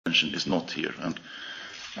Convention is not here, and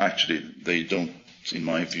actually they don't, in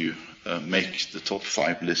my view, make the top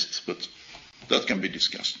 5 lists, but that can be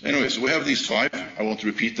discussed. Anyway, so we have these 5. I want to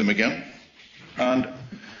repeat them again. And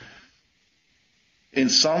in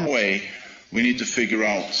some way, we need to figure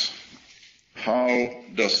out how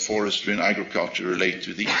does forestry and agriculture relate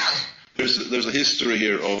to these. There's a history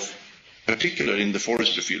here of, particularly in the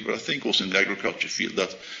forestry field, but I think also in the agriculture field,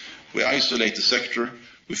 that we isolate the sector,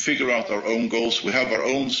 we figure out our own goals, we have our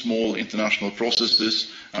own small international processes,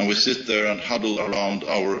 and we sit there and huddle around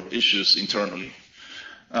our issues internally.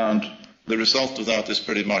 And the result of that is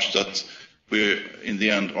pretty much that we, in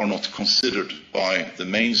the end, are not considered by the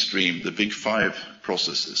mainstream, the big 5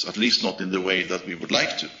 processes, at least not in the way that we would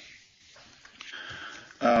like to.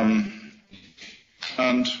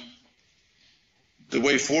 And the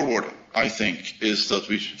way forward, I think, is that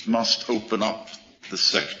we must open up the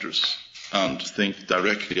sectors and think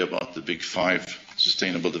directly about the big 5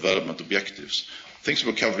 sustainable development objectives. Things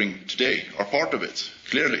we're covering today are part of it,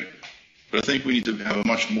 clearly. But I think we need to have a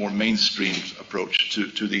much more mainstreamed approach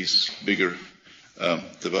to these bigger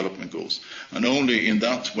development goals. And only in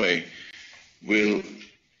that way will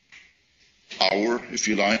our, if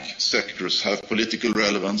you like, sectors have political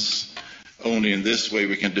relevance. Only in this way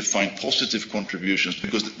we can define positive contributions,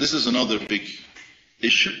 because this is another big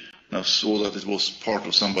issue. And I saw that it was part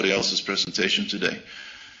of somebody else's presentation today.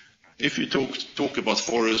 If you talk about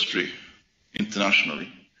forestry internationally,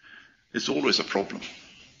 it's always a problem.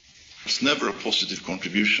 It's never a positive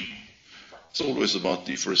contribution. It's always about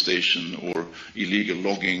deforestation or illegal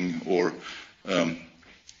logging or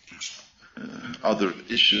other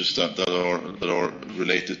issues that are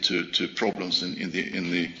related to problems in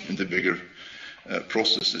the bigger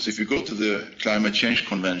processes. If you go to the Climate Change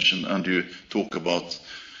Convention and you talk about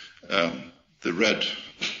the RED,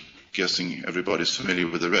 guessing everybody's familiar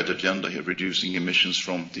with the RED agenda here, reducing emissions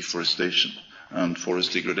from deforestation and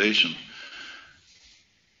forest degradation.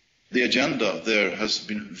 The agenda there has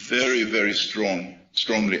been very, very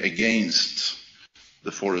strongly against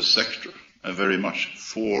the forest sector and very much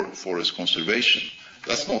for forest conservation.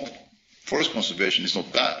 Forest conservation is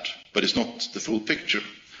not bad, but it's not the full picture.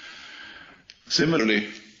 Similarly,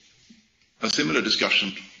 a similar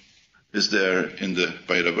discussion is there in the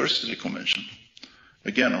Biodiversity Convention.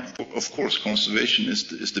 Again, of course, conservation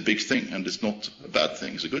is the big thing, and it's not a bad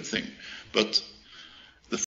thing, it's a good thing. But